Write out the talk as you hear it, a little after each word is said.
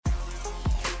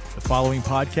The following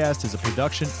podcast is a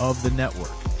production of the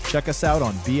network. Check us out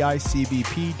on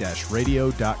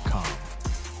bicbp-radio.com.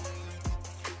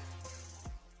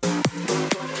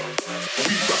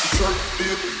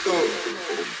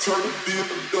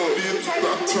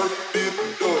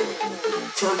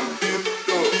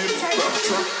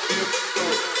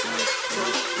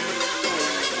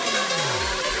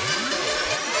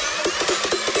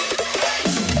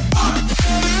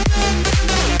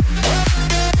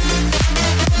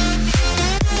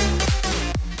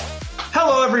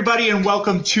 Hello, everybody, and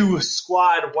welcome to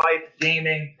Squad Wipe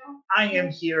Gaming. I am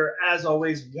here, as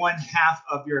always, one half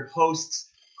of your hosts,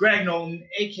 Greg Knowlton,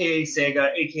 a.k.a.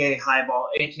 Sega, a.k.a. Highball,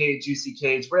 a.k.a. Juicy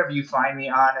Cage, wherever you find me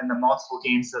on in the multiple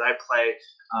games that I play.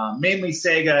 Mainly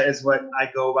Sega is what I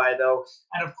go by, though.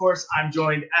 And, of course, I'm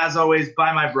joined, as always,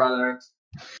 by my brother,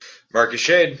 Marcus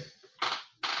Shade.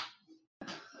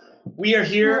 We are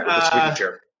here. Squeaky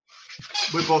chair.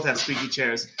 We both have squeaky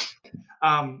chairs.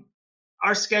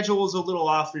 Our schedule is a little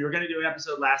off. We were going to do an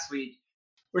episode last week.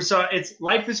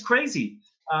 Life is crazy,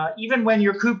 even when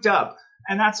you're cooped up,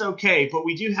 and that's okay. But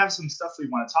we do have some stuff we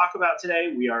want to talk about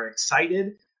today. We are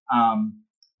excited.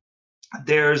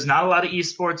 There's not a lot of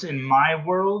esports in my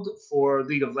world for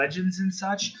League of Legends and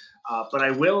such, but I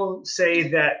will say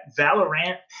that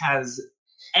Valorant has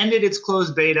ended its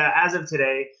closed beta as of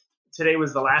today. Today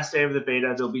was the last day of the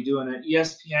beta. They'll be doing an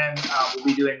ESPN. We'll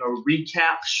be doing a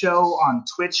recap show on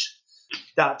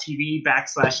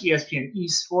twitch.tv/ESPN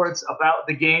Esports about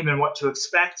the game and what to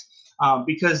expect,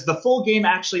 because the full game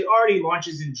actually already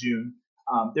launches in June.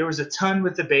 There was a ton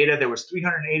with the beta. There was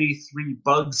 383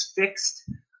 bugs fixed,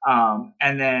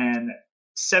 and then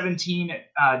 17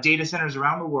 data centers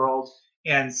around the world,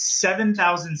 and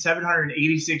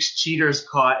 7,786 cheaters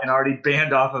caught and already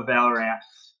banned off of Valorant.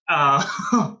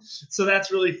 So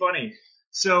that's really funny.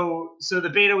 So the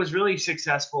beta was really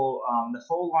successful. The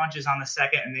full launch is on the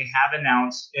 2nd, and they have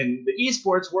announced in the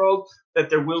esports world that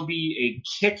there will be a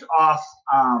kickoff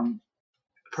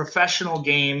professional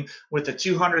game with a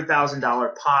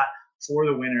 $200,000 pot for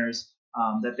the winners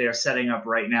that they are setting up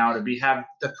right now to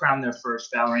crown their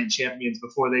first Valorant champions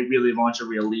before they really launch a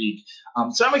real league.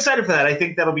 So I'm excited for that. I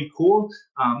think that'll be cool.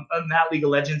 Other than that, League of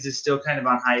Legends is still kind of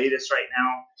on hiatus right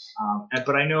now.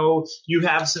 But I know you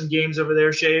have some games over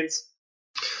there, Shades.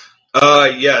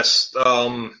 Yes.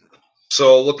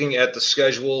 So looking at the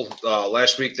schedule,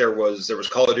 last week there was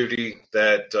Call of Duty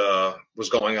that was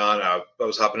going on. I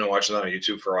was hopping and watching that on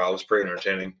YouTube for a while. It was pretty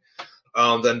entertaining.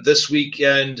 Then this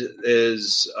weekend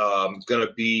is going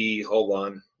to be, hold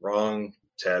on, wrong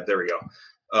tab. There we go.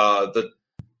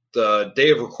 The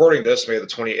day of recording this, May the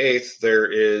 28th,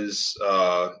 there is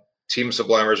Team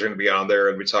Sublimers are going to be on there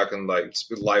and be talking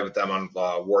live with them on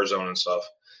Warzone and stuff.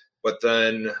 But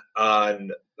then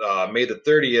on May the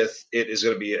 30th, it is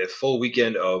going to be a full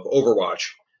weekend of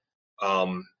Overwatch.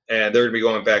 And they're going to be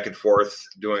going back and forth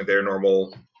doing their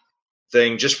normal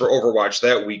thing just for Overwatch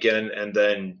that weekend. And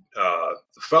then the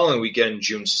following weekend,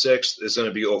 June 6th, is going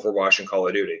to be Overwatch and Call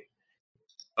of Duty.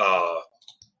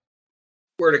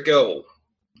 Where'd it go?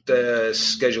 The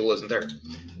schedule isn't there.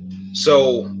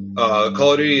 So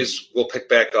Call of Duty will pick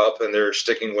back up, and they're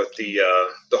sticking with the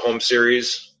home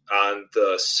series. On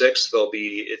the 6th, they'll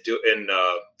be in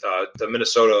the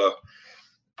Minnesota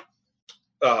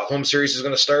home series is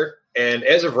going to start. And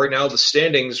as of right now, the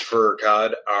standings for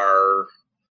COD are,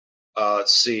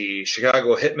 let's see,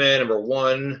 Chicago Hitman, number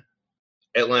 1,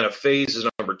 Atlanta FaZe is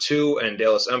number 2, and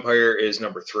Dallas Empire is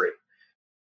number 3.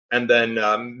 And then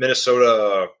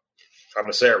Minnesota, I'm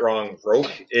going to say it wrong, Rogue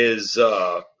is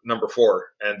number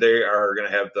 4, and they are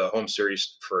going to have the home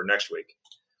series for next week.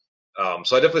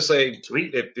 So I definitely say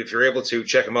if you're able to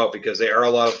check them out, because they are a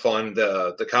lot of fun.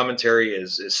 The commentary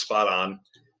is spot on.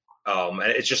 And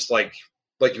it's just like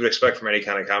you would expect from any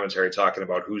kind of commentary, talking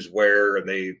about who's where, and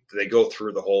they go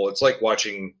through the whole. It's like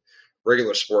watching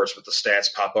regular sports with the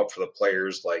stats pop up for the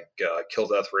players, like kill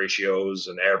death ratios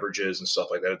and averages and stuff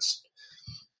like that.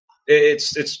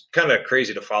 It's kind of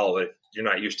crazy to follow it. You're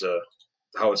not used to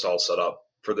how it's all set up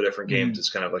for the different games.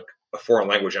 It's kind of like a foreign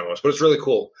language almost, but it's really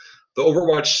cool. The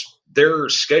Overwatch, their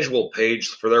schedule page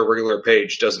for their regular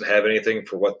page doesn't have anything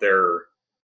for what their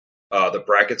the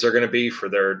brackets are going to be for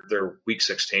their week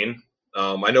 16.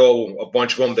 I know a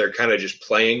bunch of them, they're kind of just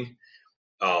playing,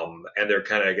 and they're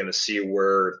kind of going to see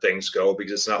where things go,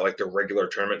 because it's not like the regular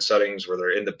tournament settings where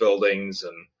they're in the buildings.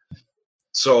 And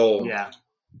so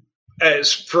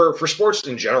as for sports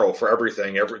in general, for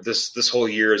everything, this whole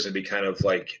year is going to be kind of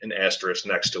like an asterisk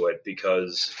next to it,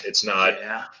 because it's not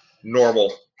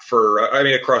normal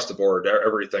across the board,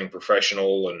 everything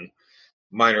professional and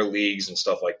minor leagues and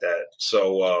stuff like that.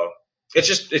 So it's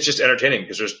just entertaining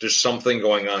because there's something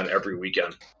going on every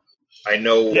weekend. I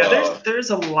know. Yeah, there's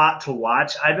a lot to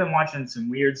watch. I've been watching some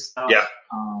weird stuff. Yeah.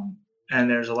 And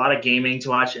there's a lot of gaming to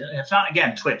watch. And if not,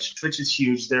 again, Twitch. Twitch is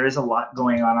huge. There is a lot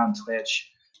going on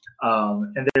Twitch.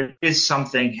 And there is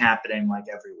something happening like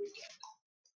every weekend.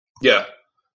 Yeah.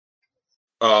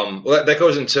 Well, that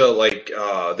goes into like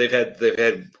they've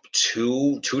had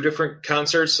two different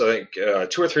concerts. I think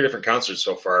 2 or 3 different concerts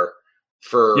so far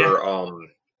for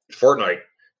Fortnite.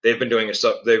 They've been doing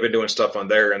stuff on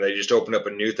there, and they just opened up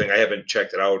a new thing. I haven't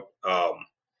checked it out,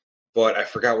 but I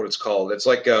forgot what it's called. It's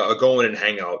like a go in and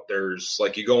hang out. There's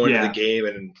like you go into the game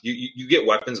and you get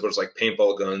weapons, but it's like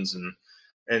paintball guns and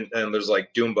there's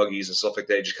like doom buggies and stuff like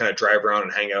that. You just kind of drive around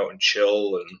and hang out and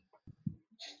chill, and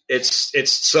it's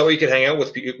so you can hang out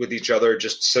with each other,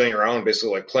 just sitting around,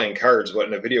 basically like playing cards, but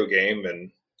in a video game,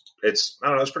 and it's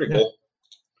pretty cool.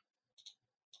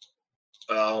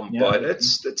 But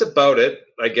it's about it,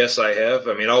 I guess. I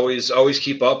mean, always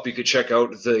keep up. You could check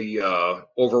out the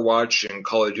Overwatch and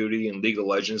Call of Duty and League of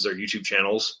Legends, their YouTube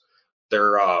channels. They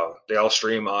all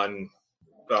stream on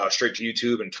straight to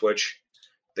YouTube and Twitch.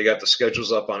 They got the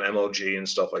schedules up on MLG and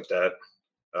stuff like that.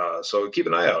 So keep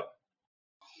an eye out.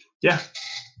 Yeah.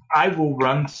 I will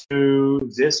run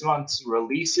through this month's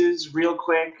releases real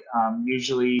quick.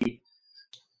 Usually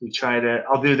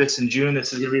I'll do this in June.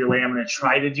 This is going to be the way I'm going to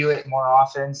try to do it more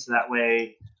often. So that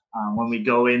way, when we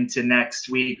go into next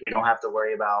week, we don't have to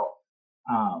worry about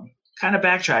kind of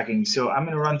backtracking. So I'm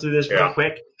going to run through this real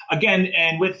quick. Again,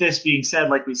 and with this being said,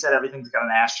 like we said, everything's got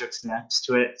an asterisk next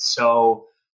to it. So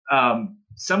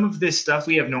some of this stuff,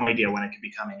 we have no idea when it could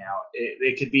be coming out.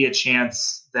 It could be a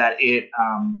chance that it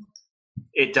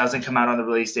doesn't come out on the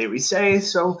release date we say,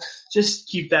 so just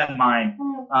keep that in mind.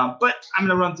 But I'm going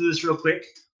to run through this real quick.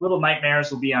 Little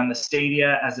Nightmares will be on the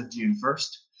Stadia as of June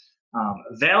 1st.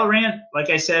 Valorant,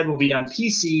 like I said, will be on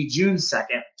PC June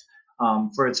 2nd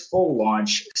for its full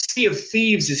launch. Sea of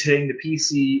Thieves is hitting the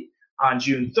PC on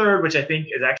June 3rd, which I think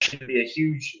is actually going to be a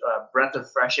huge breath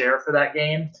of fresh air for that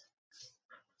game,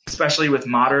 especially with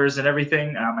modders and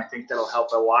everything. I think that'll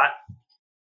help a lot.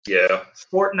 Yeah.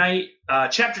 Fortnite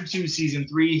Chapter 2 Season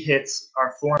 3 hits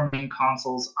our 4 main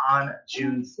consoles on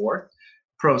June 4th.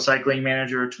 Pro Cycling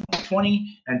Manager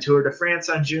 2020 and Tour de France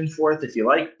on June 4th if you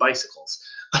like bicycles.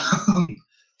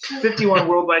 51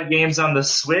 worldwide games on the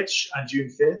Switch on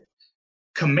June 5th.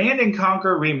 Command &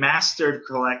 Conquer Remastered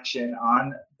Collection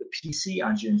on the PC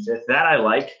on June 5th. That I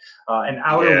like. And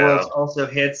Outer Worlds also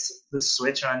hits the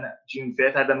Switch on June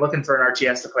 5th. I've been looking for an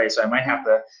RTS to play, so I might have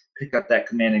to pick up that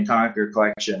Command & Conquer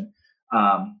collection.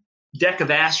 Deck of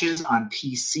Ashes on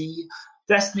PC.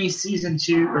 Destiny 2 Season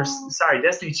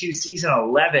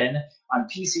 11 on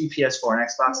PC, PS4, and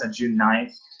Xbox on June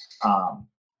 9th.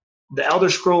 The Elder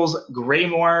Scrolls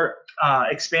Greymoor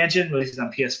expansion releases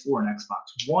on PS4 and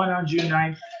Xbox One on June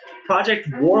 9th. Project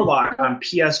Warlock on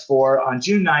PS4 on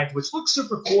June 9th, which looks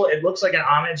super cool. It looks like an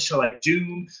homage to like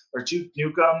Doom or Duke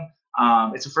Nukem.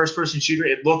 It's a first-person shooter.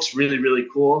 It looks really, really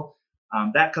cool.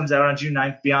 That comes out on June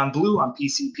 9th. Beyond Blue on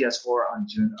PC, PS4 on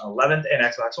June 11th, and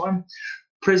Xbox One.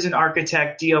 Prison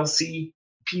Architect DLC,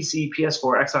 PC,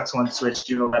 PS4, Xbox One, Switch,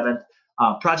 June 11th.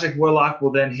 Project Warlock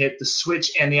will then hit the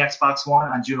Switch and the Xbox One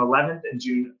on June 11th and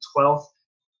June 12th,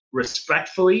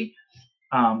 respectively.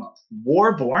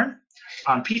 Warborn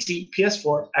on PC,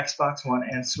 PS4, Xbox One,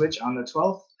 and Switch on the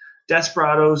 12th.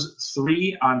 Desperados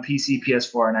 3 on PC,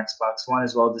 PS4, and Xbox One,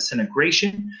 as well as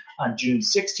Disintegration on June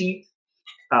 16th.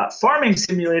 Farming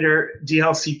Simulator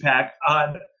DLC pack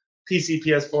on PC,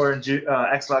 PS4, and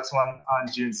Xbox One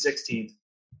on June 16th.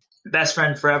 Best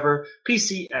Friend Forever,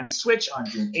 PC and Switch on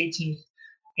June 18th.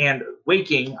 And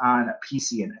Waking on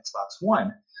PC and Xbox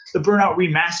One. The Burnout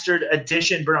Remastered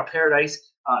Edition, Burnout Paradise,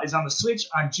 is on the Switch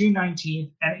on June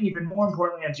 19th. And even more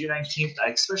importantly, on June 19th,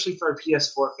 especially for our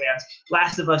PS4 fans,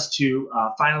 Last of Us 2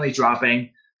 finally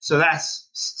dropping. So that's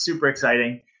super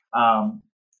exciting.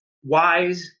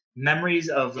 Wise Memories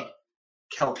of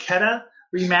Calcutta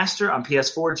Remaster on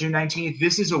PS4, June 19th.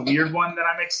 This is a weird one that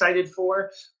I'm excited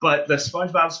for, but the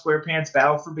SpongeBob SquarePants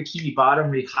Battle for Bikini Bottom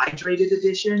Rehydrated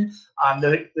Edition on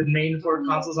the main 4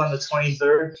 consoles on the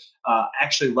 23rd.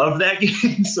 Actually love that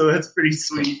game, so that's pretty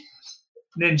sweet.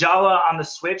 Ninjala on the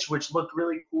Switch, which looked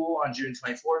really cool on June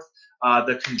 24th.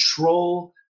 The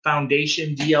Control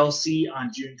Foundation DLC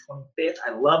on June 25th.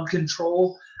 I love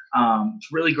Control. It's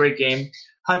a really great game.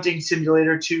 Hunting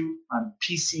Simulator 2 on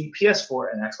PC, PS4,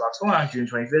 and Xbox One on June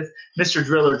 25th. Mr.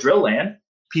 Driller Drill Land,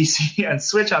 PC and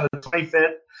Switch on the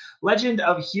 25th. Legend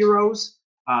of Heroes,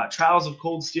 Trials of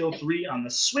Cold Steel 3 on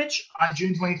the Switch on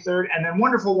June 23rd. And then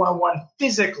Wonderful 101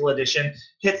 Physical Edition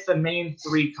hits the main hits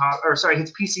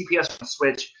PC, PS4, and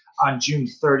Switch on June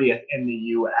 30th in the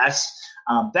U.S.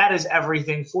 That is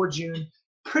everything for June.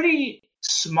 Pretty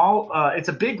small. It's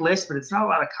a big list, but it's not a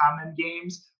lot of common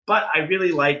games. But I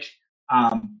really like,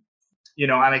 I'm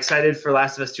excited for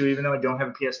Last of Us 2, even though I don't have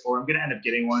a PS4. I'm going to end up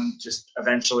getting one just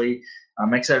eventually.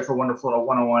 I'm excited for Wonderful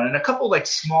 101 and a couple like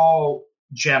small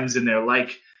gems in there,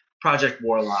 like Project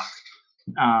Warlock.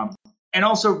 And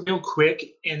also, real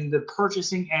quick, in the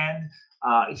purchasing end,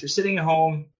 if you're sitting at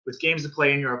home with games to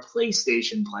play and you're a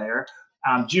PlayStation player,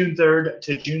 June 3rd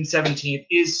to June 17th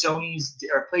is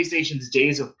PlayStation's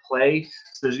Days of Play.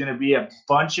 So there's going to be a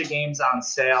bunch of games on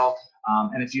sale.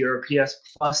 And if you're a PS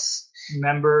Plus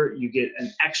member, you get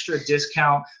an extra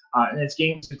discount. And it's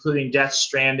games including Death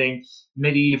Stranding,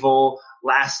 Medieval,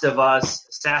 Last of Us,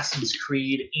 Assassin's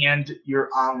Creed, and your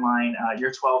online,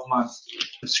 your 12-month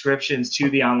subscriptions to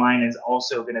the online is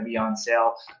also going to be on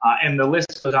sale. And the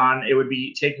list goes on. It would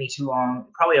take me too long,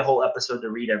 probably a whole episode to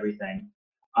read everything.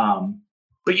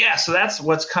 But yeah, so that's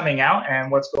what's coming out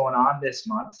and what's going on this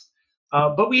month.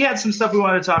 But we had some stuff we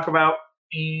wanted to talk about,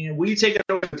 and will you take it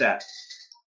over with that?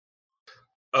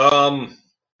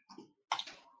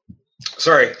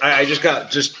 Sorry, I just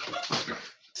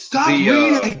Stop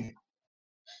reading.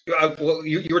 Well,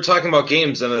 you were talking about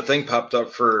games, and a thing popped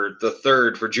up for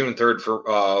June 3rd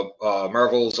for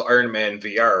Marvel's Iron Man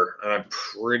VR, and I'm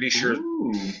pretty sure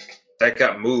that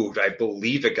got moved. I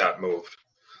believe it got moved.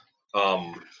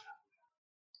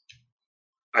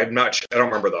 I'm not sure. I don't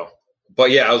remember though.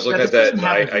 But yeah, I was looking at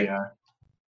that.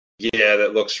 Yeah,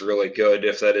 that looks really good.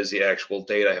 If that is the actual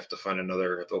date, I have to open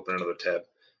another tab.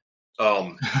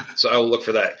 So I will look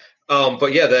for that.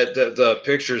 But yeah, the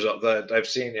pictures that I've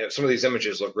seen, some of these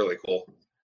images look really cool.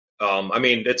 I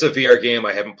mean, it's a VR game.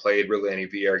 I haven't played really any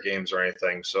VR games or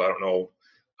anything, so I don't know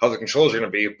how the controls are going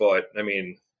to be. But I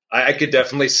mean, I could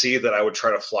definitely see that I would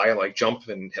try to fly and like jump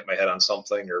and hit my head on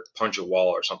something or punch a wall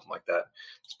or something like that.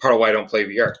 It's part of why I don't play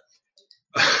VR.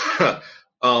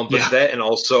 That, and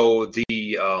also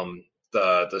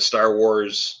the Star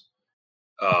Wars,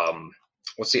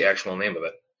 what's the actual name of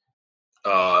it?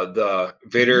 The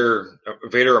Vader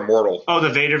Immortal. Oh, the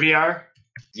Vader VR?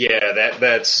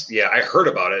 Yeah, I heard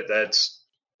about it.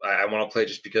 I want to play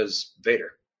just because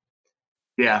Vader.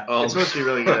 Yeah, it's supposed to be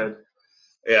really good.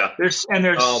 Yeah. There's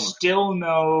still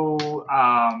no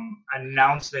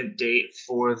announcement date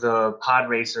for the Pod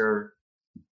Racer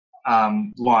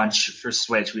launch for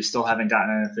Switch. We still haven't gotten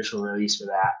an official release for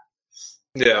that.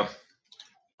 Yeah.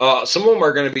 Some of them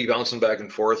are going to be bouncing back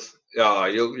and forth.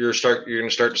 You're going to start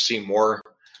to see more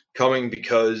coming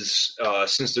because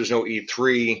since there's no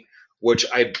E3, which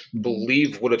I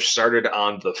believe would have started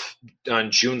on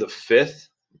June the 5th.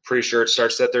 I'm pretty sure it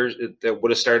starts that Thursday. It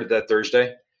would have started that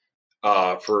Thursday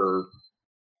for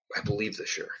I believe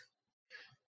this year.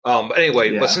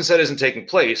 But since that isn't taking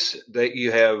place, that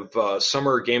you have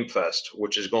Summer Game Fest,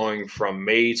 which is going from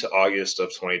May to August of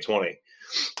 2020.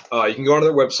 You can go onto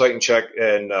their website and check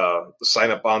and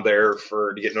sign up on there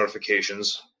to get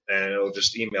notifications, and it'll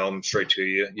just email them straight to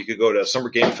you. You could go to Summer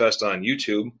Game Fest on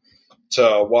YouTube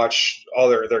to watch all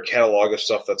their catalog of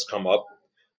stuff that's come up.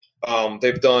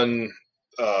 They've done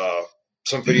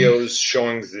some videos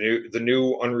showing the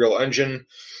new Unreal Engine,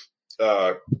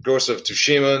 Ghost of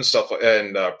Tsushima and stuff,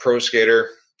 and Pro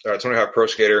Skater, Tony Hawk Pro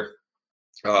Skater,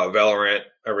 Valorant,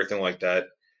 everything like that.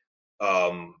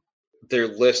 Their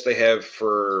list they have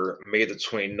for May the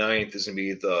 29th is going to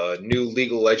be the new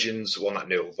League of Legends. Well, not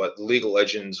new, but League of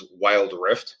Legends Wild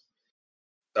Rift.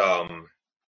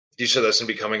 You said that's going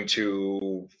to be coming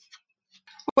to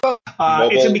it's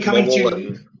going to be coming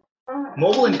to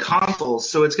mobile and consoles.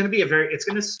 So it's going to be it's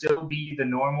going to still be the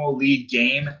normal League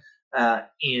game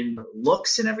in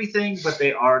looks and everything, but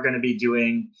they are going to be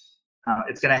doing.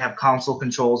 It's going to have console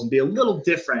controls and be a little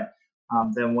different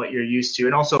than what you're used to.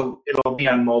 And also it'll be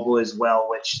on mobile as well,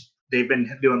 which they've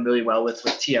been doing really well with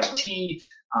TFT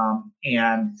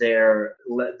and their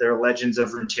Legends of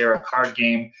Runeterra card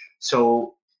game.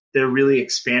 So they're really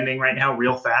expanding right now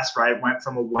real fast. Right, went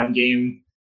from a 1-game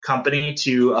company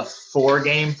to a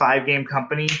 4-game, 5-game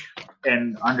company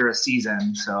in under a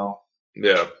season. So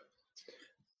yeah.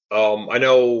 I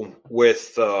know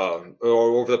with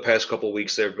over the past couple of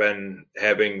weeks they've been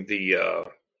having the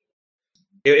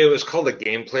it was called a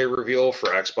gameplay reveal for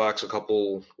Xbox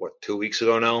 2 weeks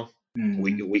ago now, a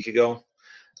week ago.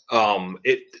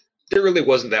 There really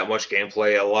wasn't that much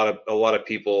gameplay. A lot of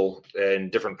people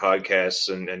and different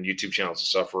podcasts and YouTube channels and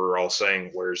stuff were all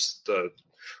saying, "Where's the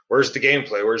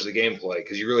gameplay? Where's the gameplay?"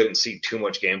 Because you really didn't see too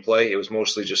much gameplay. It was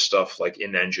mostly just stuff like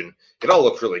in engine. It all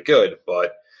looked really good,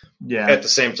 but at the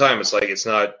same time, it's like it's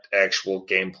not actual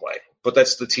gameplay. But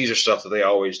that's the teaser stuff that they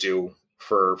always do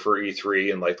for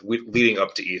E3 and like leading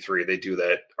up to E3. They do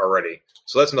that already,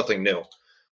 so that's nothing new.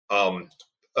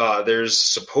 There's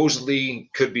supposedly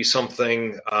could be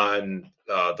something on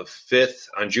the 5th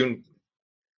on June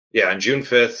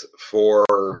 5th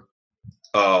for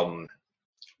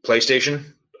PlayStation.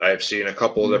 I've seen a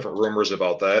couple of different rumors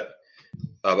about that,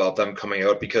 about them coming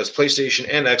out, because PlayStation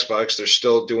and Xbox, they're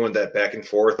still doing that back and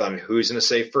forth on who's going to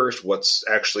say first, what's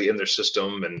actually in their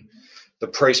system, and the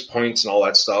price points and all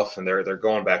that stuff. And they're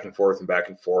going back and forth, and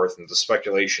the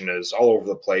speculation is all over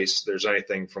the place. There's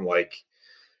anything from like,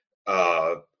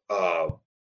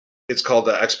 it's called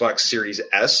the Xbox Series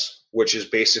S, which is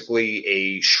basically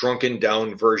a shrunken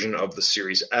down version of the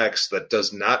Series X that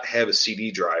does not have a CD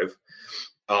drive.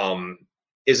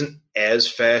 Isn't as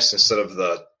fast, instead of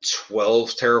the 12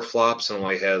 teraflops, and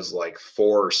only has like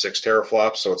 4 or 6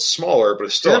 teraflops, so it's smaller, but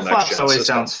it's still a next gen always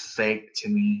system. Sounds fake to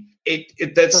me.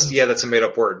 That's a made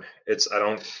up word. That's why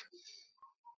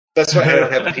I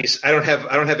don't have a PC. I don't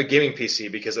have a gaming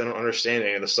PC, because I don't understand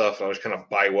any of the stuff. I just kind of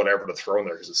buy whatever to throw in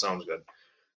there because it sounds good.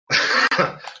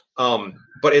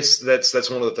 But that's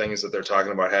one of the things that they're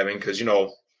talking about having, because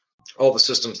all the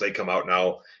systems, they come out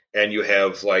now, and you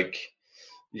have like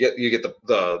you get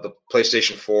the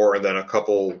PlayStation 4, and then a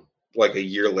couple, like a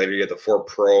year later, you get the 4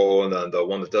 Pro, and then the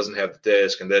one that doesn't have the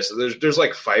disc, and this. There's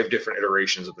like 5 different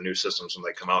iterations of the new systems when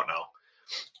they come out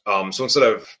now. So instead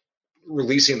of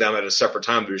releasing them at a separate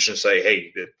time, they're just going to say,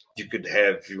 hey, you could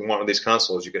have, if you want one of these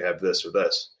consoles, you could have this or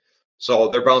this. So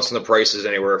they're bouncing the prices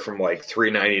anywhere from like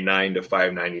 $399 to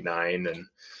 $599, and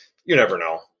you never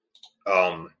know.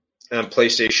 And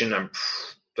PlayStation,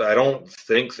 I don't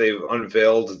think they've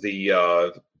unveiled the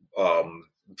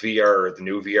VR, the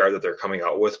new VR that they're coming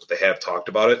out with, but they have talked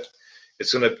about it.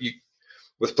 It's going to be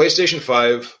with PlayStation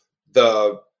 5.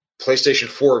 The PlayStation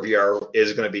 4 VR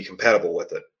is going to be compatible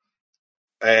with it,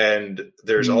 and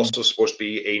there's also supposed to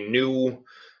be a new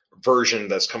version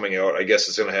that's coming out. I guess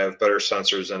it's going to have better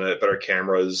sensors in it, better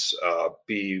cameras,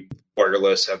 be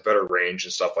wireless, have better range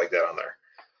and stuff like that on there.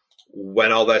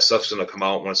 When all that stuff's going to come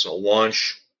out, when it's going to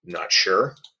launch, not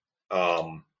sure.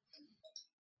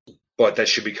 But that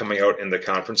should be coming out in the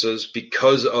conferences,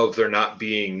 because of there not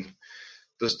being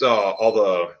this, all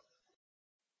the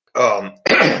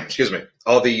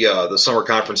all the summer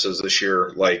conferences this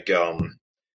year. Like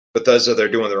Bethesda, they're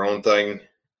doing their own thing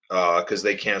because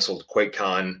they canceled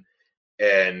QuakeCon,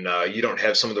 and you don't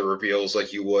have some of the reveals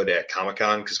like you would at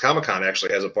Comic-Con, because Comic-Con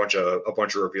actually has a bunch of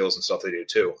reveals and stuff they do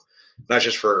too, not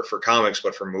just for comics,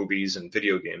 but for movies and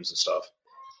video games and stuff.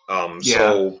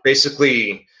 So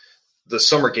basically, the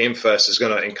Summer Game Fest is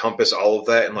going to encompass all of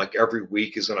that, and like every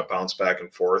week is going to bounce back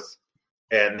and forth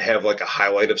and have like a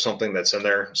highlight of something that's in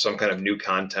there, some kind of new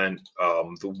content.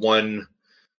 The one,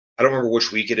 I don't remember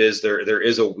which week it is. There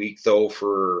is a week though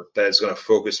for that is going to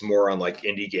focus more on like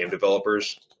indie game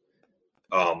developers.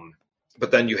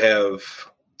 But then you have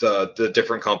the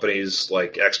different companies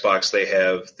like Xbox. They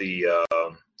have the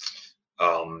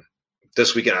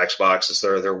This Week in Xbox is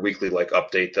their weekly like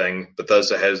update thing.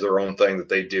 Bethesda has their own thing that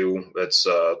they do. That's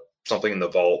something in the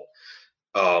vault.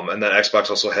 And then Xbox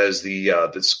also has the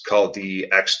that's called the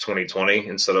X 2020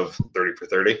 instead of 30 for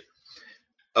 30,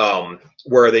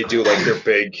 where they do like their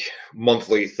big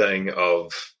monthly thing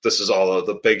of this is all of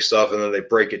the big stuff, and then they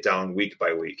break it down week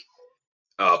by week.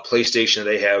 PlayStation,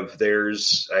 they have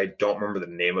theirs. I don't remember the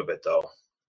name of it though.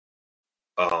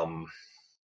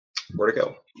 Where'd it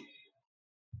go?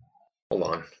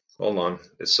 Hold on.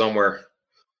 It's somewhere.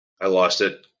 I lost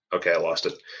it. Okay, I lost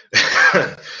it.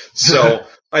 So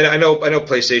I know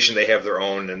PlayStation, they have their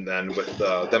own, and then with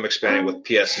them expanding with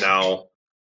PS Now,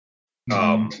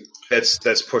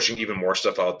 that's pushing even more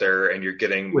stuff out there, and you're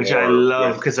getting which more, I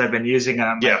love because I've been using it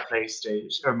on my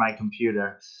PlayStation or my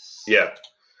computer. Yeah.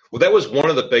 Well, that was one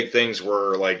of the big things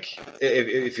where, like,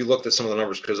 if you looked at some of the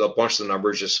numbers, because a bunch of the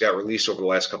numbers just got released over the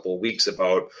last couple of weeks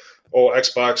about,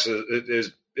 Xbox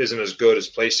isn't as good as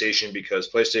PlayStation because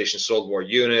PlayStation sold more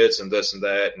units and this and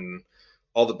that, and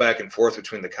all the back and forth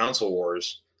between the console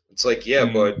wars. It's like,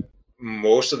 but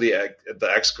most of the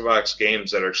Xbox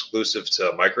games that are exclusive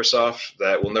to Microsoft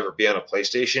that will never be on a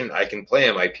PlayStation, I can play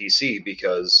on my PC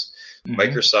because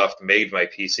Microsoft made my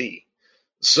PC.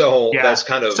 So that's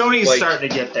kind of Sony's like, starting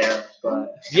to get there,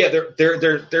 but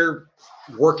they're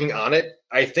working on it.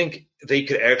 I think they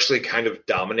could actually kind of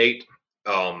dominate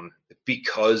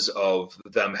because of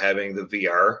them having the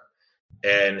VR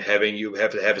and you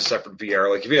have to have a separate VR.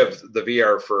 Like if you have the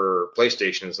VR for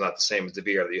PlayStation, it's not the same as the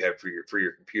VR that you have for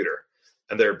your computer.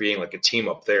 And there being like a team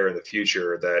up there in the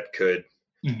future that could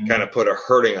kind of put a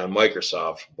hurting on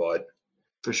Microsoft, but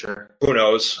For sure. Who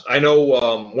knows? I know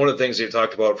one of the things they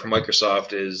talked about from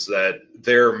Microsoft is that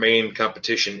their main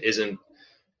competition isn't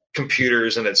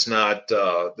computers, and it's not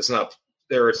Sony,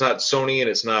 and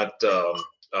it's not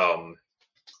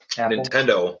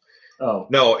Nintendo. Oh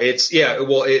no, it's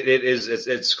well, it is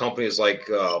it's companies like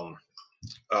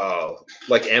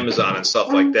Amazon and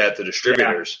stuff like that, the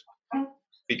distributors,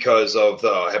 because of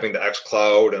having the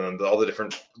xCloud and all the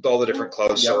different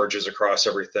cloud storages across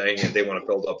everything, and they want to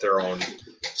build up their own.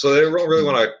 So they don't really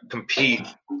want to compete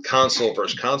console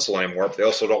versus console anymore, but they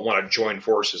also don't want to join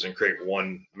forces and create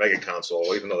one mega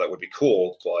console, even though that would be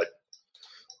cool. But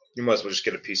you might as well just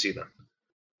get a PC then.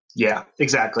 Yeah,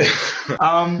 exactly.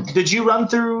 Did you run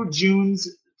through June's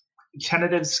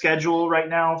tentative schedule right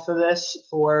now for this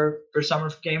for Summer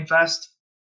Game Fest?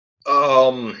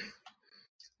 The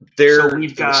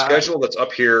schedule that's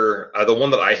up here, the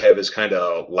one that I have is kind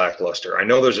of lackluster. I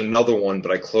know there's another one,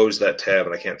 but I closed that tab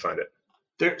and I can't find it.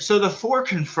 So the 4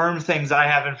 confirmed things I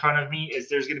have in front of me is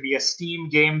there's going to be a Steam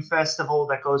Game Festival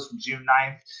that goes from June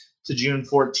 9th to June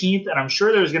 14th, and I'm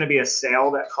sure there's going to be a sale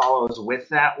that follows with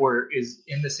that or is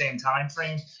in the same time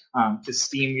frame, because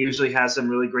Steam usually has some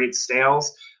really great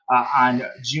sales. On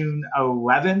June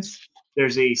 11th,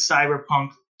 there's a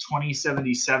Cyberpunk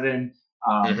 2077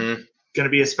 going to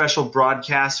be a special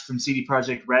broadcast from CD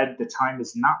Projekt Red. The time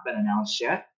has not been announced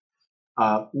yet.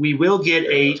 We will get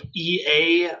a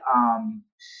EA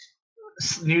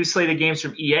new slate of games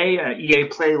from EA, EA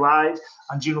Play Live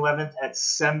on June 11th at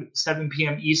 7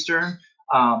 p.m. Eastern,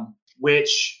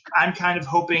 which I'm kind of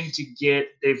hoping to get.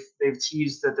 They've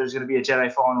teased that there's going to be a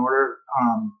Jedi Fallen Order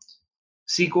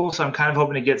sequel, so I'm kind of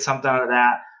hoping to get something out of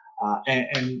that.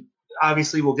 And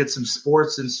obviously we'll get some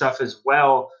sports and stuff as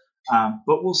well.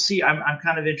 But we'll see. I'm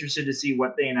kind of interested to see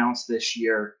what they announce this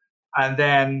year. And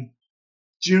then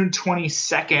June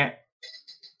 22nd,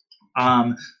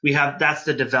 that's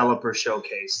the developer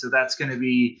showcase. So that's going to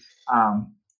be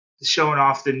showing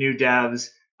off the new devs.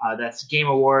 That's Game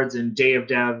Awards and Day of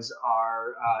the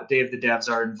Devs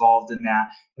are involved in that.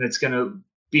 And it's going to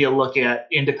be a look at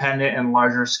independent and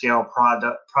larger scale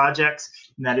projects.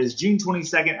 And that is June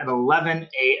 22nd at 11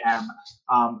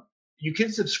 a.m. You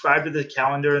can subscribe to the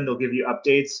calendar and they'll give you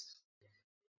updates.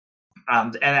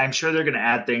 And I'm sure they're going to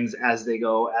add things as they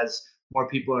go, as more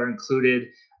people are included.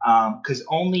 Because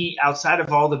only outside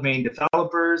of all the main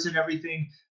developers and everything,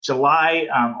 July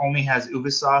only has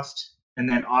Ubisoft, and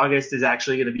then August is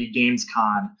actually going to be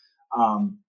Gamescom.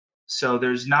 So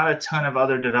there's not a ton of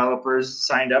other developers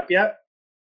signed up yet.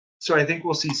 So I think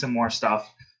we'll see some more stuff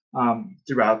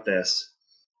throughout this.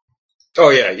 Oh,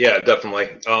 yeah, definitely.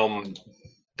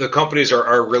 The companies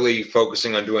are really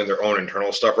focusing on doing their own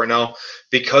internal stuff right now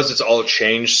because it's all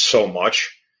changed so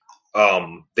much.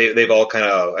 They've all kind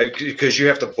of, because you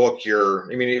have to book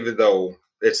even though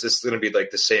it's going to be like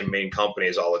the same main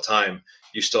companies all the time,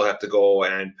 you still have to go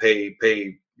and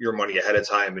pay your money ahead of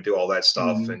time and do all that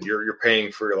stuff. Mm-hmm. And you're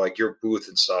paying for like your booth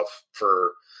and stuff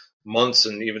for months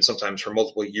and even sometimes for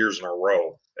multiple years in a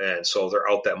row. And so they're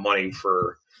out that money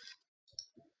for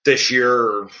this year,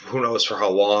 or who knows for how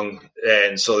long.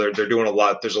 And so they're doing a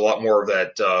lot. There's a lot more of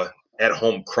that, at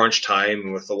home crunch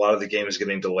time with a lot of the games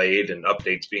getting delayed and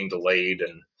updates being delayed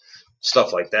and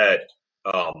stuff like that.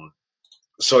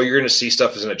 So you're going to see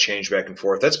stuff is going to change back and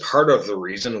forth. That's part of the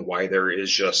reason why there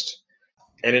is just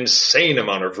an insane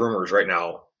amount of rumors right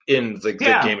now in the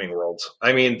gaming world.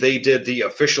 I mean, they did I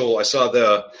saw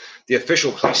the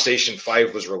official PlayStation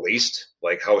 5 was released,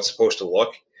 like how it's supposed to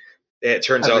look. It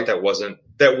turns out that wasn't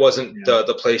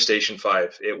the PlayStation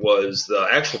 5. It was the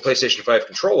actual PlayStation 5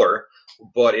 controller,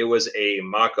 but it was a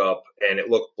mock-up, and it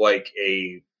looked like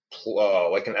an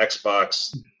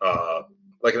Xbox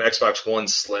One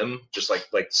Slim, just like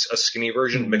a skinny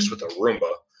version mixed with a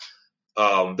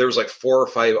Roomba. There was like 4 or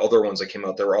 5 other ones that came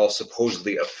out that were all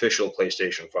supposedly official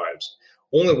PlayStation 5s.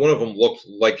 Only one of them looked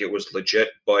like it was legit,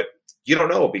 but you don't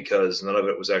know because none of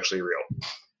it was actually real.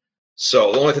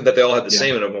 So the only thing that they all had the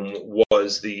same in them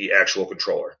was the actual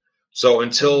controller. So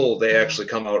until they actually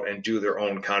come out and do their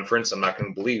own conference, I'm not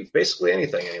going to believe basically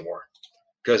anything anymore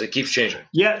because it keeps changing.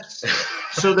 Yes.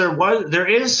 So there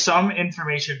is some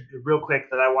information real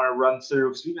quick that I want to run through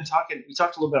because we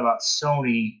talked a little bit about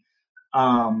Sony,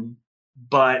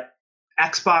 but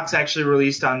Xbox actually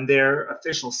released on their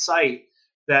official site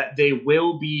that they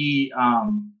will be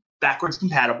backwards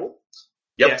compatible.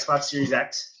 Yep. The Xbox Series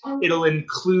X. It'll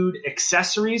include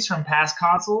accessories from past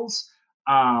consoles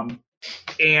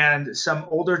and some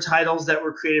older titles that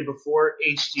were created before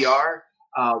HDR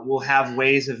will have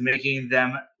ways of making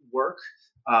them work.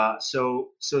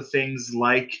 So things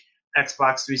like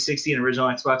Xbox 360 and original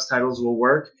Xbox titles will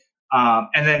work.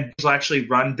 And then will actually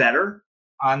run better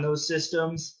on those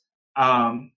systems.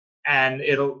 And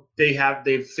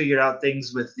they've figured out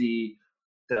things with the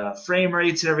frame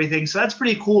rates and everything. So that's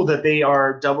pretty cool that they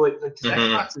are doubling.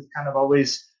 Xbox is kind of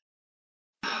always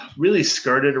really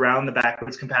skirted around the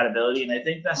backwards compatibility, and I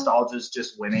think nostalgia is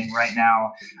just winning right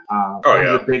now. One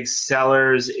of the big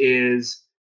sellers is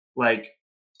like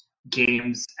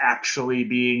games actually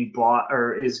being bought,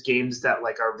 or is games that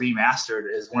like are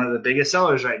remastered is one of the biggest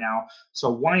sellers right now.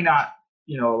 So why not,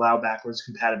 allow backwards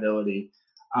compatibility?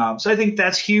 So I think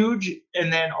that's huge.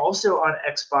 And then also on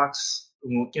Xbox,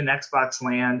 in Xbox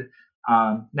land,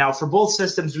 now for both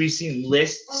systems, we've seen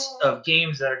lists of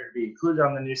games that are going to be included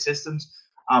on the new systems.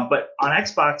 But on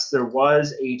Xbox, there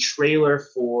was a trailer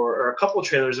or a couple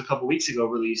trailers a couple weeks ago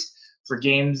released for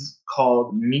games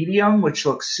called Medium, which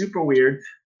looks super weird,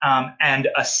 and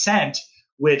Ascent,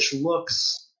 which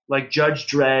looks like Judge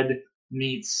Dredd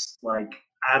meets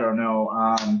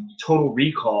Total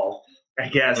Recall, I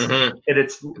guess. Mm-hmm. And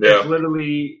it's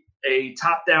literally a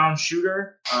top-down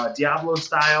shooter, Diablo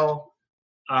style,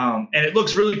 and it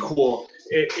looks really cool.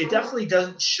 It definitely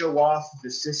doesn't show off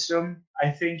the system, I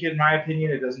think, in my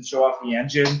opinion. It doesn't show off the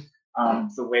engine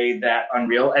the way that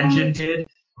Unreal Engine did.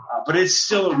 But it's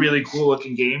still a really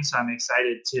cool-looking game, so I'm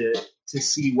excited to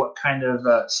see what kind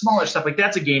of smaller stuff. Like,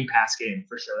 that's a Game Pass game,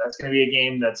 for sure. That's going to be a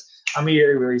game that's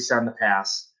immediately released on the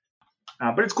Pass.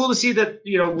 But it's cool to see that,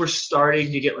 we're starting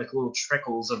to get, like, little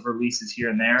trickles of releases here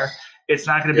and there. It's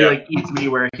not going to be like E3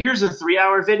 where here's a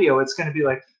 3-hour video. It's going to be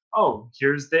like, oh,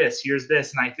 here's this.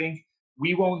 And I think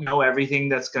we won't know everything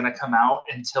that's going to come out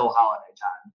until holiday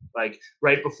time. Like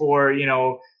right before,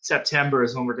 September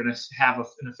is when we're going to have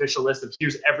an official list of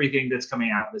here's everything that's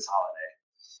coming out this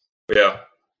holiday.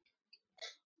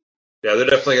 Yeah, they're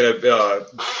definitely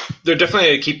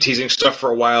going to keep teasing stuff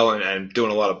for a while and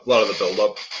doing a lot of the build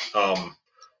up.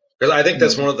 Because I think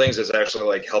that's one of the things that's actually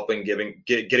like helping getting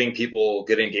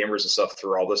gamers and stuff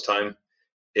through all this time.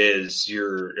 Is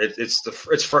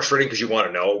it's frustrating because you want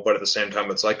to know, but at the same time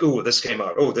it's like, ooh, this came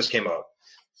out,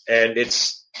 and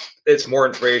it's more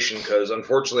information because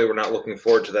unfortunately we're not looking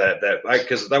forward to that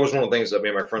because that was one of the things that me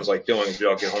and my friends like doing. If we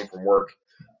all get home from work,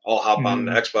 I'll hop on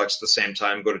the Xbox at the same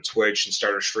time, go to Twitch and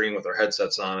start a stream with our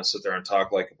headsets on and sit there and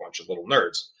talk like a bunch of little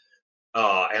nerds.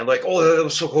 And like, oh, that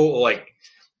was so cool. Like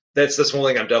that's one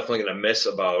thing I'm definitely going to miss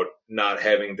about not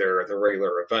having their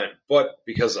regular event. But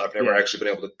because I've never actually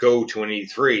been able to go to an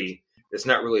E3, it's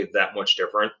not really that much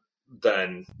different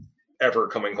than ever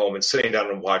coming home and sitting down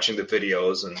and watching the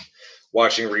videos and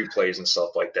watching replays and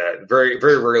stuff like that. Very,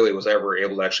 very rarely was I ever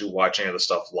able to actually watch any of the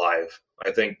stuff live.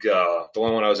 I think the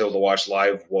only one I was able to watch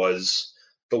live was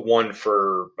the one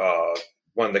for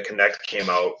when the Kinect came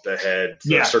out that had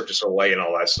the Cirque du Soleil and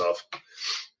all that stuff.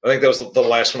 I think that was the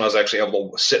last one I was actually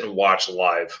able to sit and watch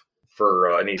live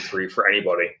for an E3 for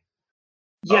anybody.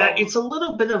 Yeah, it's a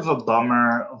little bit of a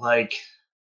bummer, like,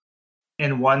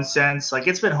 in one sense. Like,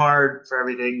 it's been hard for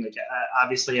everything. Like,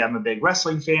 obviously, I'm a big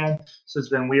wrestling fan, so it's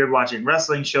been weird watching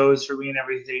wrestling shows for me and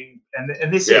everything.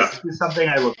 And this is something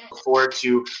I look forward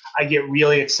to. I get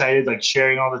really excited, like,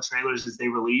 sharing all the trailers as they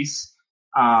release.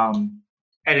 And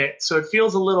so it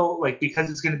feels a little, like,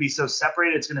 because it's going to be so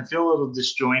separated, it's going to feel a little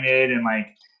disjointed and,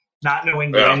 like, not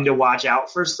knowing when to watch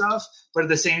out for stuff. But at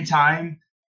the same time,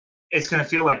 it's going to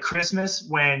feel like Christmas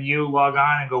when you log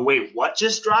on and go, wait, what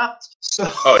just dropped?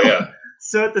 So,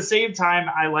 so at the same time,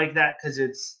 I like that because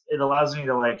it allows me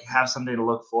to like have something to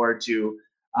look forward to.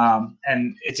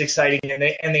 And it's exciting.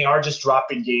 And they are just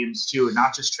dropping games too, and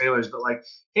not just trailers, but like,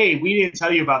 hey, we didn't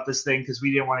tell you about this thing because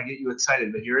we didn't want to get you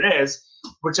excited, but here it is,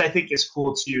 which I think is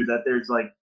cool too, that there's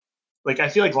like I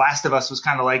feel like Last of Us was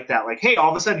kind of like that. Like, hey,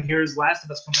 all of a sudden, here's Last of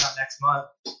Us coming out next month.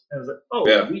 And I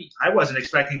was like, I wasn't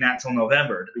expecting that till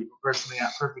November, to be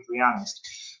perfectly honest.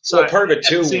 So part of it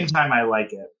too, at the same time, I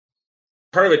like it.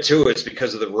 Part of it too is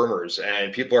because of the rumors,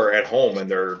 and people are at home and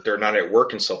they're not at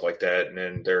work and stuff like that,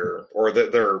 and they're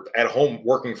at home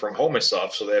working from home and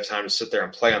stuff, so they have time to sit there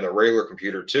and play on their regular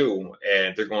computer too,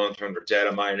 and they're going through their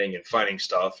data mining and finding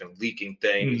stuff and leaking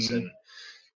things and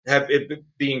have it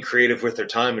being creative with their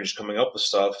time and just coming up with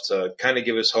stuff to kind of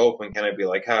give us hope and kind of be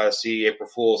like, see, April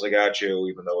Fools, I got you,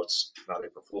 even though it's not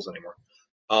April Fools anymore.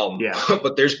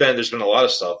 But there's been a lot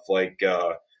of stuff like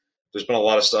there's been a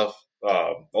lot of stuff.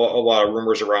 A lot of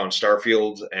rumors around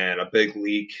Starfield and a big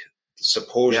leak.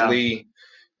 Supposedly,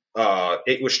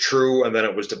 it was true, and then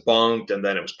it was debunked, and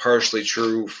then it was partially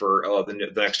true for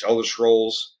the next Elder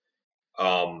Scrolls.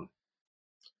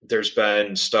 There's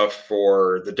been stuff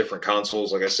for the different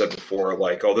consoles, like I said before,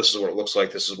 like, this is what it looks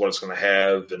like, this is what it's going to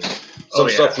have, and some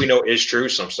stuff we know is true,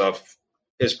 some stuff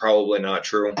is probably not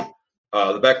true.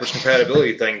 The backwards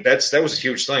compatibility thing, that was a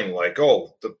huge thing. Like,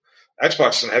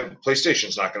 Xbox is going to have it,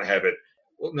 PlayStation's not going to have it.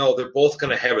 Well, no, they're both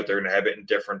going to have it. They're going to have it in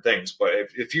different things. But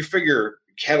if you figure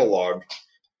catalog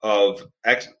of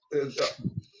the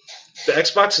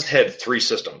Xbox has had 3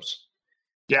 systems.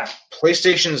 Yeah.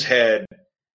 PlayStation's had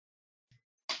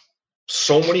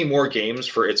so many more games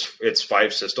for its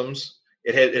 5 systems.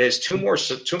 It has two more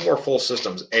full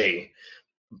systems. A,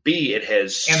 B, it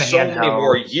has so many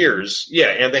more years. Yeah,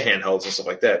 and the handhelds and stuff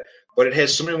like that. But it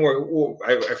has so many more.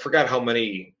 I forgot how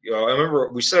many. I remember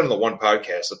we said on the one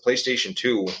podcast the PlayStation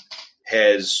 2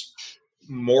 has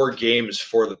more games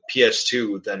for the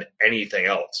PS2 than anything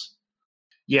else.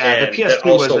 Yeah, and the PS2 that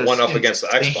also went up against the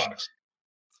Xbox.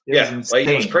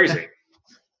 It was crazy.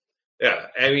 Yeah,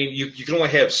 I mean, you can only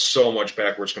have so much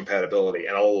backwards compatibility,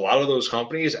 and a lot of those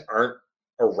companies aren't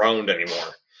around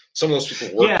anymore. Some of those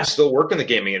people still work in the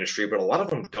gaming industry, but a lot of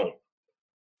them don't.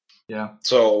 Yeah.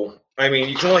 So, I mean,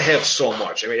 you can only have so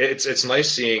much. I mean, it's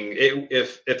nice seeing it.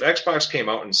 If Xbox came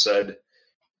out and said,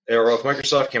 or if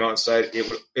Microsoft came out and said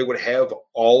it would have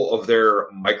all of their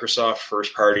Microsoft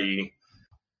first party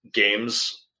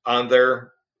games on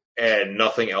there and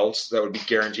nothing else that would be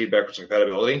guaranteed backwards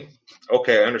compatibility.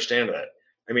 Okay, I understand that.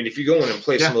 I mean, if you go in and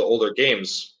play some of the older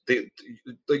games,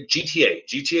 like GTA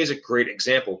is a great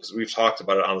example because we've talked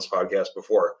about it on this podcast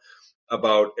before.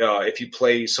 About if you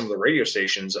play some of the radio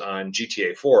stations on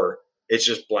GTA 4, it's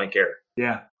just blank air.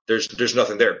 Yeah, there's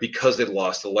nothing there because they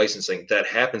lost the licensing. That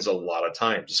happens a lot of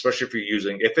times, especially if you're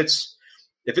using if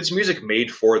it's music made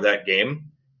for that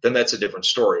game, then that's a different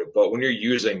story. But when you're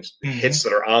using hits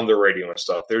that are on the radio and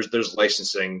stuff, there's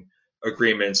licensing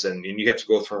agreements, and you have to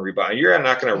go through and rebuy. And you're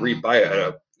not going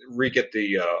to re-get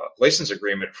the license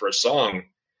agreement for a song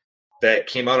that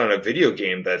came out on a video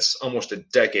game that's almost a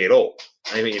decade old.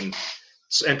 I mean,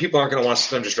 and people aren't going to want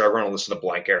them to just drive around and listen to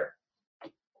blank air.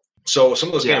 So some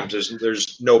of those games,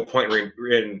 there's no point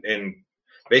in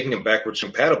making them backwards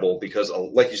compatible because,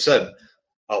 like you said,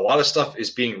 a lot of stuff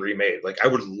is being remade. Like I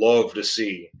would love to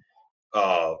see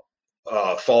Fallout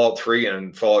 3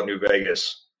 and Fallout New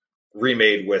Vegas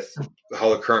remade with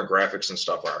how the current graphics and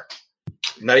stuff are.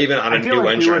 Not even on a new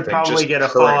engine. We would probably get a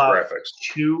Fallout graphics.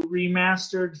 2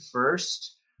 remastered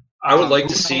first. I would like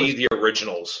to see the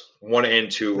originals 1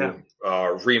 and 2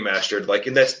 remastered, like,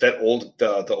 and that's the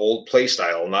old play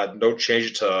style. Don't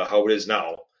change it to how it is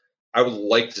now. I would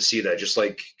like to see that, just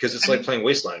like because it's like playing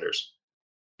Wastelanders.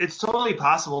 It's totally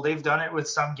possible. They've done it with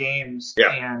some games,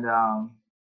 and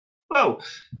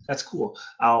that's cool.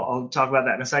 I'll talk about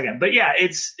that in a second. But yeah,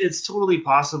 it's totally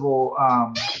possible.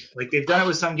 Like they've done it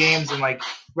with some games, and like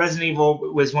Resident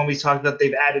Evil was one we talked about.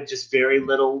 They've added just very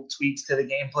little tweaks to the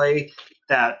gameplay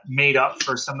that made up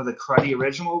for some of the cruddy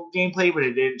original gameplay, but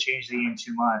it didn't change the game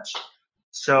too much.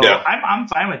 So I'm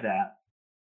fine with that.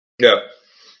 Yeah.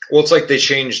 Well, it's like they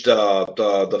changed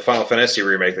the Final Fantasy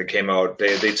remake that came out.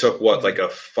 They took like a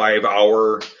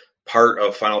 5-hour part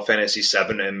of Final Fantasy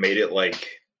VII and made it like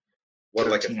a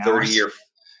 30 or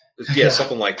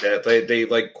something like that. They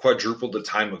like quadrupled the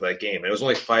time of that game. It was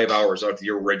only 5 hours out of the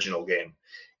original game.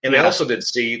 And I also did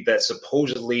see that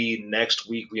supposedly next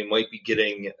week we might be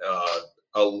getting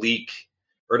a leak,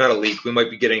 or not a leak. We might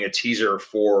be getting a teaser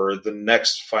for the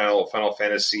next Final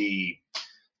Fantasy,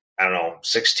 I don't know,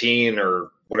 16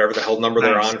 or whatever the hell number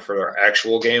they're on for their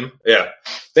actual game. Yeah,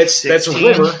 that's a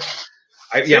rumor.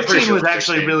 15 was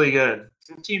actually really good.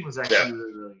 15 was actually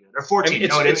really good. Or 14.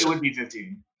 It would be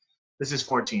 15. This is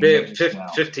 14.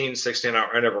 15, 16.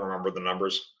 I never remember the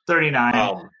numbers.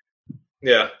 39.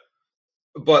 Yeah.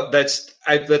 But that's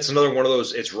another one of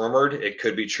those. It's rumored. It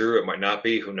could be true. It might not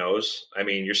be. Who knows? I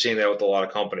mean, you're seeing that with a lot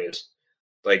of companies.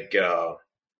 Like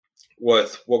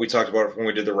with what we talked about when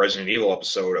we did the Resident Evil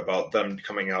episode about them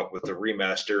coming out with the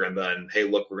remaster, and then, hey,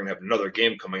 look, we're going to have another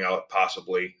game coming out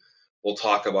possibly. We'll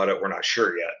talk about it. We're not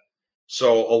sure yet.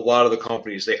 So a lot of the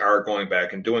companies, they are going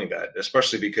back and doing that,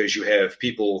 especially because you have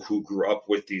people who grew up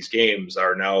with these games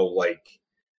are now like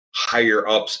higher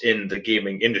ups in the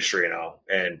gaming industry now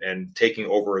and taking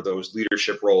over those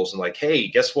leadership roles and like, hey,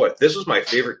 guess what? This was my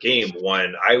favorite game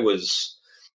when I was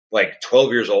like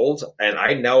 12 years old, and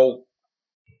I now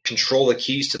control the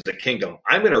keys to the kingdom.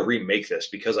 I'm going to remake this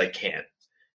because I can.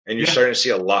 And you're starting to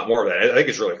see a lot more of that. I think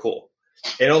it's really cool.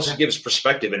 And it also gives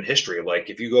perspective in history.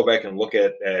 Like if you go back and look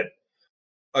at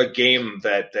a game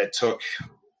that took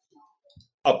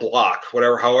a block,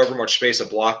 however much space a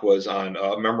block was on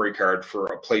a memory card for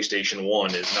a PlayStation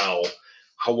 1 is now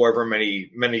however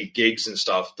many gigs and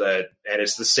stuff and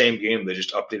it's the same game. They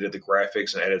just updated the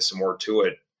graphics and added some more to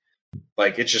it.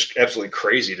 Like, it's just absolutely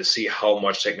crazy to see how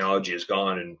much technology has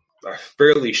gone in a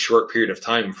fairly short period of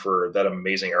time for that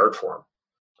amazing art form.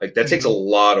 Like, that takes a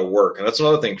lot of work. And that's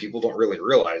another thing people don't really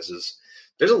realize is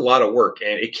there's a lot of work,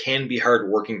 and it can be hard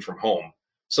working from home.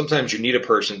 Sometimes you need a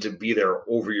person to be there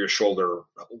over your shoulder,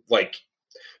 like,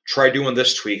 try doing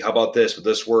this tweak. How about this? With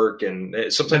this work?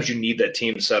 And sometimes you need that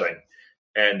team setting.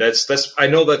 And that's I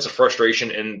know that's a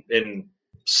frustration in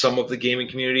some of the gaming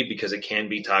community because it can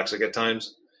be toxic at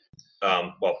times.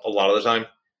 Well, a lot of the time.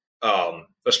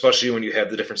 Especially when you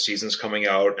have the different seasons coming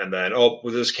out and then,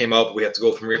 this came up, we have to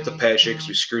go from here to patch it because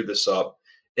we screwed this up.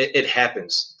 It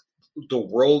happens. The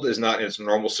world is not in its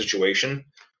normal situation,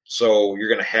 so you're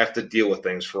going to have to deal with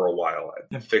things for a while.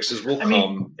 Fixes will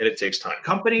come, and it takes time.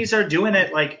 Companies are doing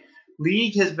it. Like,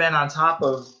 League has been on top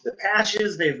of the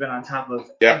patches. They've been on top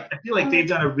of Yeah. I feel like they've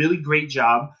done a really great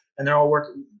job, and they're all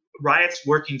Riot's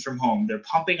working from home. They're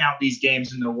pumping out these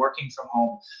games, and they're working from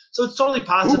home. So it's totally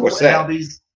possible. What's that? Now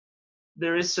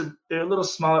they're a little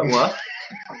smaller. What?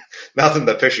 Nothing.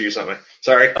 The picture you sent me.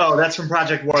 Sorry. Oh, that's from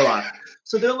Project Warlock.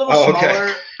 So they're a little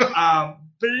okay. smaller,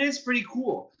 but it is pretty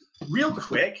cool. Real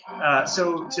quick,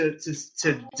 so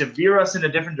to veer us in a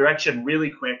different direction really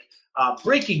quick,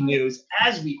 breaking news,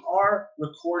 as we are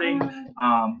recording,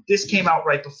 this came out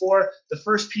right before. The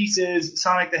first piece is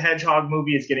Sonic the Hedgehog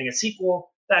movie is getting a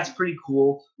sequel. That's pretty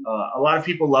cool. A lot of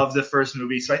people love the first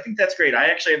movie, so I think that's great. I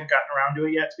actually haven't gotten around to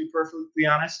it yet, to be perfectly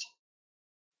honest.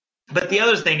 But the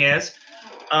other thing is,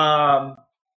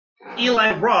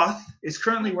 Eli Roth is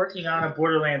currently working on a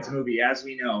Borderlands movie, as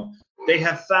we know. They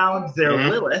have found their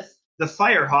Lilith, the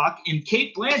Firehawk, in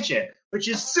Cate Blanchett, which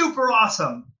is super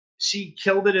awesome. She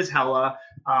killed it as Hela.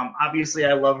 Obviously,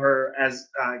 I love her as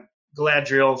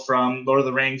Galadriel from Lord of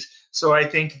the Rings. So I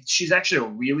think she's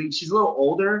actually she's a little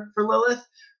older for Lilith,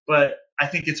 but I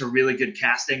think it's a really good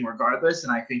casting regardless,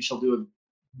 and I think she'll do a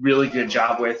really good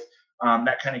job with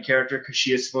that kind of character because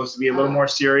she is supposed to be a little more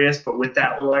serious, but with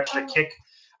that little extra kick.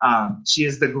 She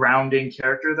is the grounding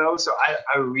character, though, so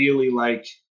I really like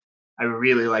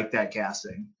that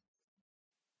casting.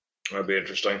 That'd be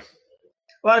interesting.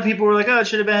 A lot of people were like, "Oh, it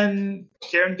should have been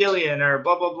Karen Gillian or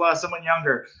blah blah blah, someone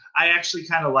younger." I actually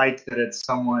kind of like that it's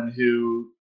someone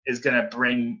who is going to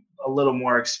bring a little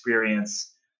more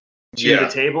experience to the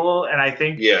table, and I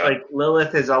think like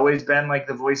Lilith has always been like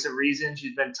the voice of reason.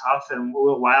 She's been tough and a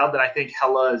little wild, and I think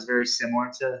Hela is very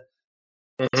similar to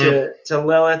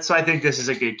Lilith. So I think this is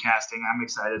a good casting. I'm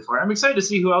excited for it. I'm excited to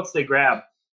see who else they grab.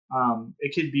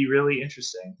 It could be really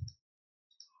interesting.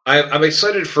 I'm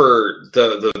excited for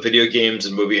the video games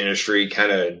and movie industry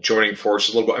kind of joining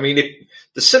forces a little bit. I mean,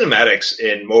 the cinematics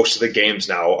in most of the games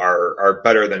now are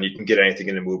better than you can get anything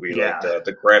in a movie. Yeah. Like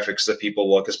the graphics that people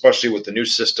look, especially with the new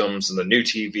systems and the new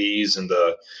TVs and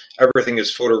everything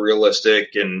is photorealistic,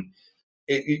 and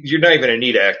you're not even going to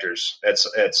need actors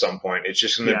at some point. It's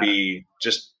just going to be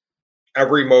just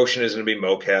every motion is going to be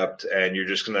mocapped, and you're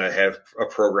just going to have a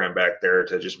program back there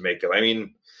to just make it. I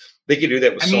mean, they can do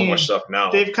that with so much stuff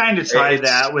now. They've kind of tried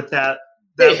that with that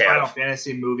Final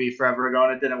Fantasy movie forever ago,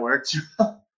 and it didn't work.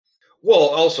 Well,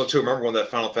 also, too, remember when that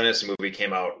Final Fantasy movie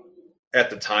came out at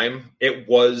the time? It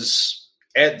was,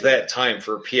 at that time,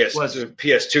 for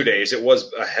PS2 days, it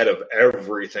was ahead of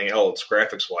everything else,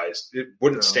 graphics-wise. It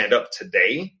wouldn't stand up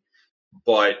today,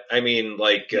 but, I mean,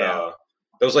 like,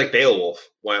 it was like Beowulf.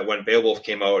 When Beowulf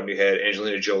came out and you had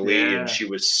Angelina Jolie and she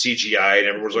was CGI and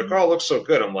everyone was like, oh, it looks so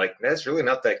good. I'm like, that's really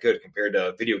not that good compared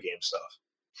to video game stuff.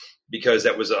 Because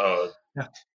that was a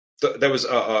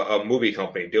movie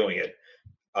company doing it.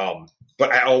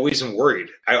 But I always am worried.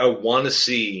 I want to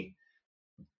see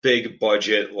big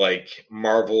budget, like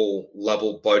Marvel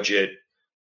level budget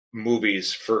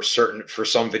movies for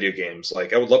some video games.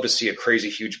 Like I would love to see a crazy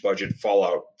huge budget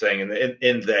Fallout thing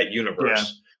in that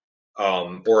universe.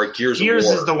 Or a Gears of War. Gears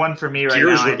is the one for me right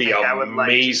Gears now. would be amazing. I would like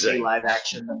to see live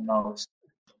action the most.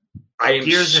 I am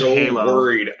so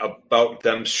worried about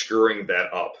them screwing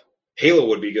that up. Halo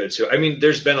would be good too. I mean,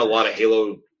 there's been a lot of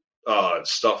Halo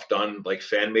stuff done, like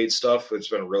fan-made stuff. It's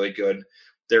been really good.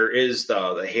 There is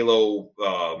the Halo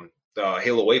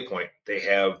Waypoint. They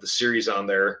have the series on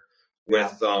there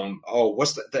with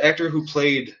what's the actor who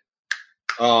played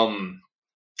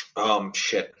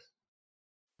shit.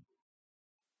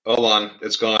 Hold on,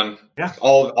 it's gone. Yeah.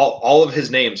 All of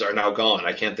his names are now gone.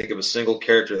 I can't think of a single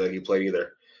character that he played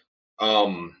either.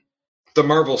 The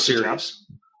Marvel series.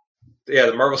 Yeah,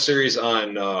 the Marvel series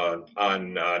on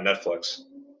Netflix.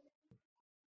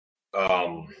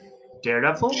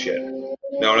 Daredevil? Shit.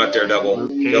 No, not Daredevil.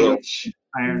 Luke Cage?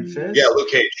 Iron Fist? Yeah, Luke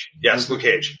Cage. Yes, Luke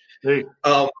Cage. The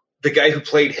guy who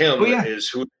played him is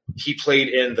who he played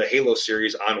in the Halo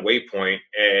series on Waypoint,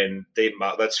 and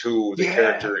that's who the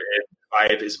character in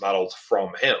 5 is modeled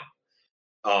from him.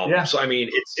 So I mean,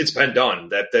 it's been done.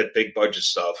 That big budget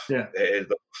stuff. Yeah.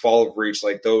 The Fall of Reach,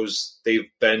 like those, they've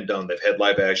been done. They've had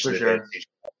live action. They've had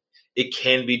it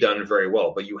can be done very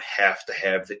well, but you have to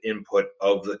have the input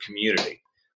of the community.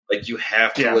 Like, you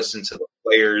have to listen to the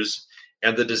players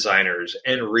and the designers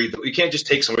and read them. You can't just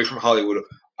take somebody from Hollywood.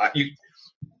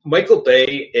 Michael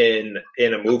Bay in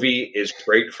a movie is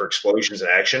great for explosions and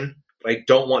action, but I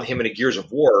don't want him in a Gears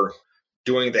of War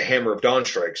doing the Hammer of Dawn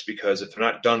strikes, because if they're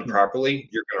not done properly,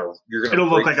 you're gonna it'll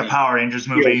look like a Power Rangers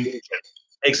movie.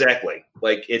 Exactly.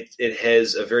 Like, it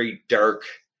has a very dark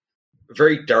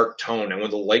tone, and when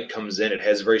the light comes in, it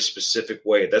has a very specific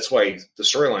way. That's why the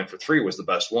storyline for 3 was the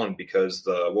best one, because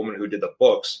the woman who did the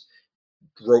books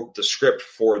wrote the script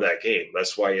for that game.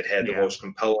 That's why it had the most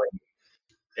compelling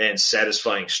and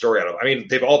satisfying story out of it. I mean,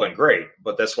 they've all been great,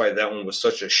 but that's why that one was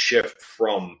such a shift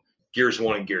from Gears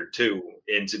 1 and Gear 2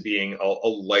 into being a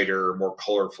lighter, more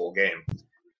colorful game.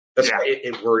 That's why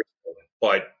it worked.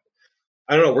 But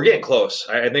I don't know. We're getting close.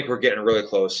 I think we're getting really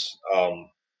close. I'm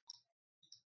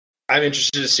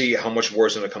interested to see how much more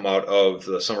is going to come out of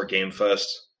the Summer Game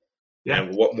Fest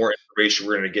and what more information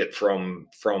we're going to get from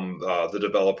the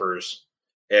developers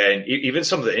and even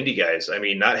some of the indie guys. I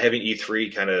mean, not having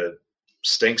E3 kind of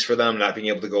stinks for them, not being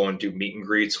able to go and do meet and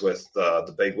greets with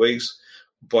the big wigs,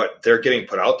 but they're getting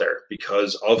put out there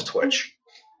because of Twitch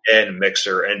and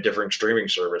Mixer and different streaming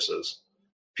services.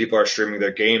 People are streaming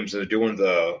their games, and they're doing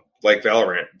like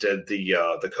Valorant did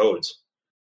the codes.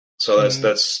 So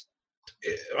that's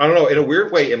I don't know, in a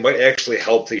weird way, it might actually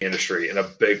help the industry in a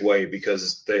big way,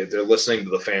 because they're listening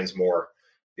to the fans more,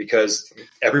 because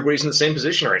everybody's in the same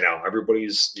position right now.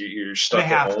 You're stuck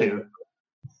at home.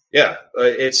 Yeah,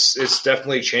 it's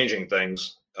definitely changing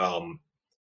things.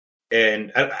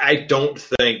 And I don't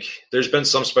think there's been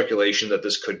some speculation that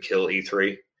this could kill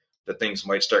E3, that things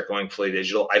might start going fully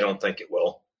digital. I don't think it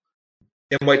will.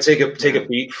 It might take a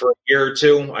beat for a year or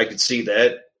two. I could see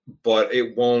that, but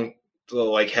it won't.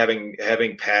 Like having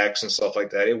PAX and stuff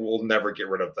like that, it will never get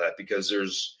rid of that, because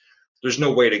there's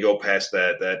no way to go past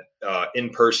that in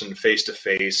person, face to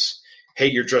face. Hey,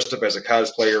 you're dressed up as a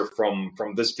cosplayer from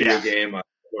this video game.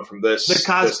 From this, the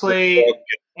cosplay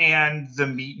and the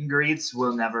meet and greets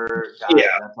will never die.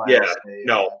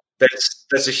 No,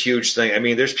 that's a huge thing. I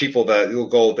mean, there's people that will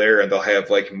go there and they'll have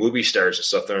like movie stars and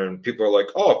stuff there, and people are like,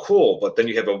 "Oh, cool!" But then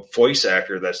you have a voice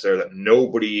actor that's there that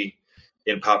nobody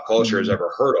in pop culture has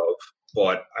ever heard of.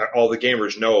 But all the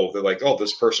gamers know. They're like, "Oh,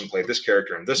 this person played this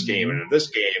character in this game and in this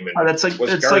game." And it's like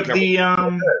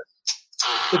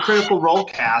the Critical Role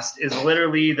cast is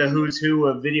literally the who's who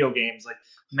of video games. Like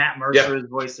Matt Mercer has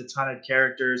voiced a ton of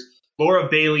characters. Laura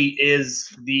Bailey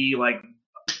is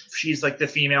she's like the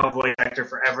female voice actor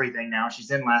for everything now.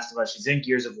 She's in Last of Us. She's in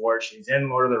Gears of War. She's in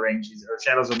Lord of the Rings. She's in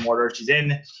Shadows of Mordor. She's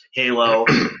in Halo.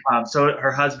 So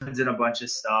her husband's in a bunch of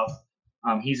stuff.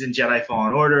 He's in Jedi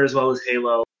Fallen Order as well as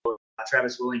Halo.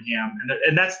 Travis Willingham,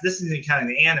 and this isn't counting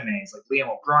the animes like Liam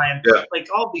O'Brien. Like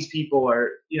all of these people are,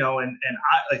 and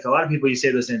I, like a lot of people, you say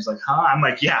those names like, huh? I'm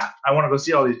like, yeah, I want to go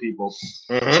see all these people.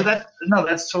 So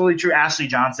that's totally true. Ashley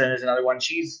Johnson is another one.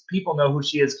 People know who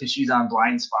she is because she's on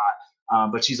Blind Spot,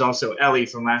 but she's also Ellie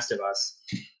from Last of Us.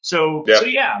 So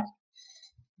yeah,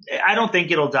 I don't think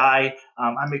it'll die.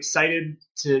 I'm excited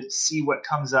to see what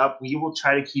comes up. We will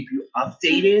try to keep you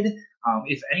updated.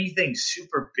 If anything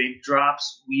super big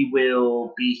drops, we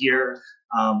will be here.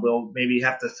 We'll maybe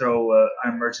have to throw an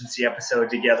emergency episode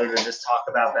together to just talk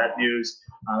about that news.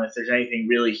 If there's anything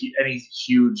any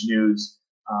huge news,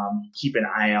 keep an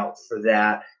eye out for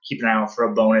that. Keep an eye out for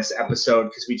a bonus episode,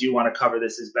 because we do want to cover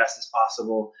this as best as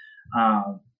possible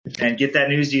and get that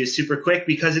news to you super quick,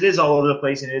 because it is all over the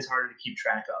place and it is harder to keep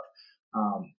track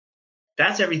of.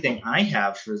 That's everything I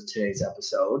have for today's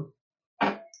episode.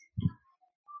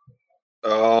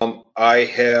 I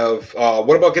have.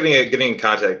 What about getting in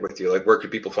contact with you? Like, where could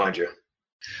people find you?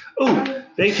 Oh,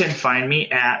 they can find me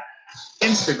at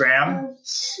Instagram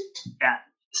at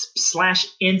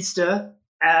 /Insta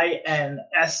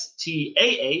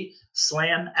INSTAA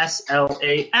slam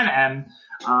SLANM.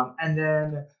 And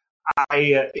then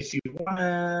if you want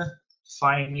to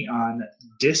find me on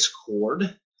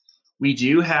Discord, we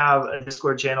do have a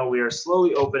Discord channel we are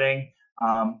slowly opening.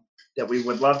 That we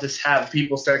would love to have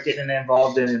people start getting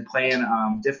involved in and playing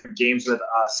different games with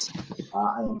us.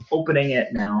 I'm opening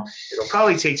it now. It'll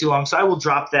probably take too long, so I will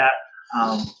drop that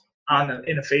in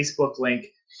a Facebook link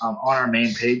on our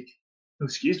main page.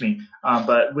 Excuse me.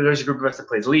 But there's a group of us that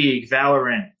plays League,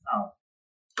 Valorant,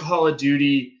 Call of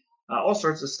Duty, all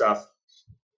sorts of stuff.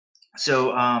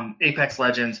 So Apex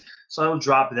Legends. So I will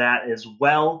drop that as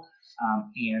well,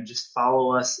 and just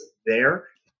follow us there.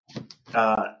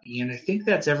 And I think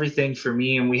that's everything for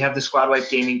me. And we have the Squad Wipe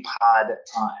Gaming Pod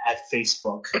at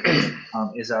Facebook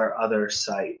is our other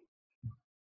site.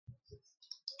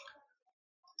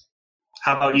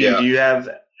 How about you? Yeah. Do you have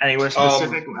anywhere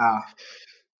specific?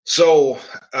 So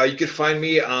you can find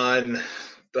me on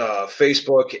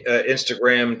Facebook,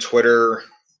 Instagram, Twitter,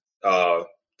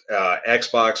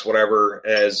 Xbox, whatever,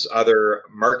 as either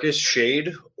Marcus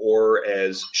Shade or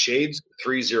as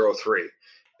Shades303.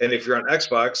 And if you're on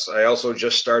Xbox, I also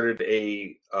just started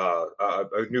a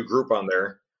new group on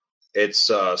there.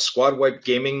 It's Squad Wipe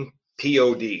Gaming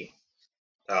POD.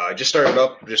 I just started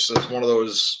up just as one of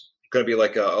those, going to be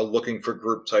like a looking for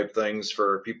group type things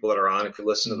for people that are on. If you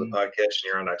listen to the podcast and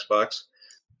you're on Xbox,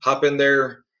 hop in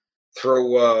there,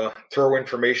 throw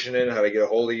information in, how to get a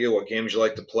hold of you, what games you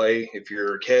like to play, if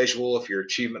you're casual, if you're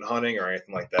achievement hunting or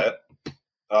anything like that.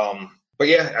 But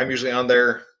yeah, I'm usually on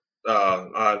there.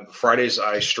 On Fridays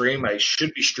I stream. I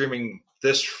should be streaming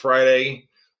this Friday,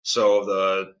 so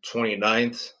the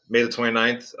 29th, May the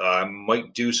 29th. I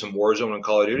might do some Warzone and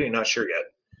Call of Duty. Not sure yet.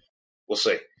 We'll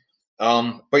see.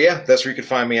 But yeah, that's where you can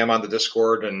find me. I'm on the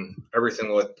Discord and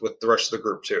everything with the rest of the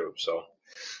group too. So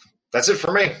that's it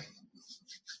for me.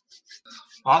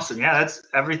 Awesome. Yeah, that's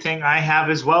everything I have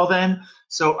as well then.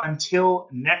 So until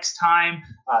next time,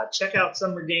 check out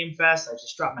Summer Game Fest. I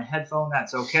just dropped my headphone.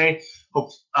 That's okay.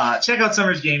 Check out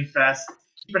Summer's Game Fest.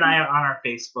 Keep an eye out on our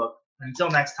Facebook. Until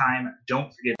next time,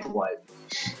 don't forget to wipe.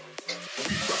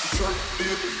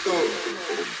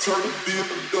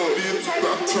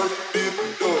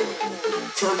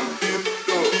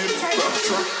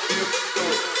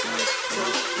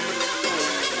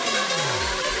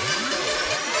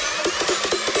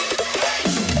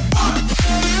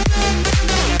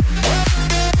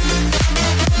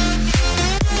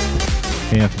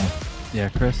 Hey, Anthony. Yeah,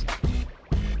 Chris.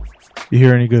 You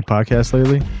hear any good podcasts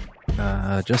lately?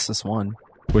 Just this one.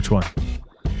 Which one?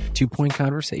 2 Point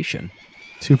Conversation.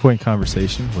 2 Point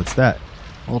Conversation? What's that?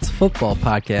 Well, it's a football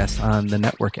podcast on the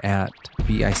network at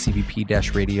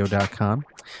bicbp-radio.com.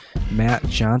 Matt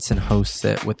Johnson hosts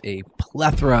it with a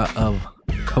plethora of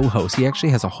co-hosts. He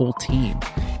actually has a whole team,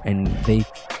 and they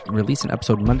release an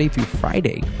episode Monday through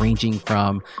Friday, ranging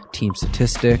from team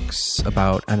statistics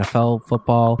about NFL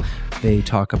football. They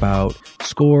talk about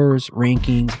scores,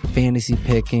 rankings, fantasy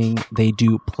picking. They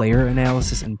do player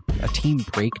analysis and team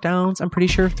breakdowns, I'm pretty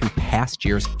sure, through past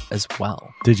years as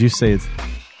well. Did you say it's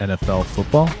NFL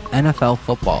football? NFL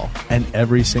football. And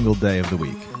every single day of the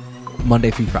week?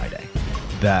 Monday through Friday.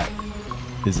 That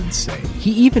is insane.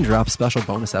 He even drops special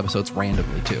bonus episodes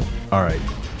randomly, too. All right.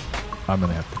 I'm going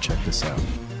to have to check this out.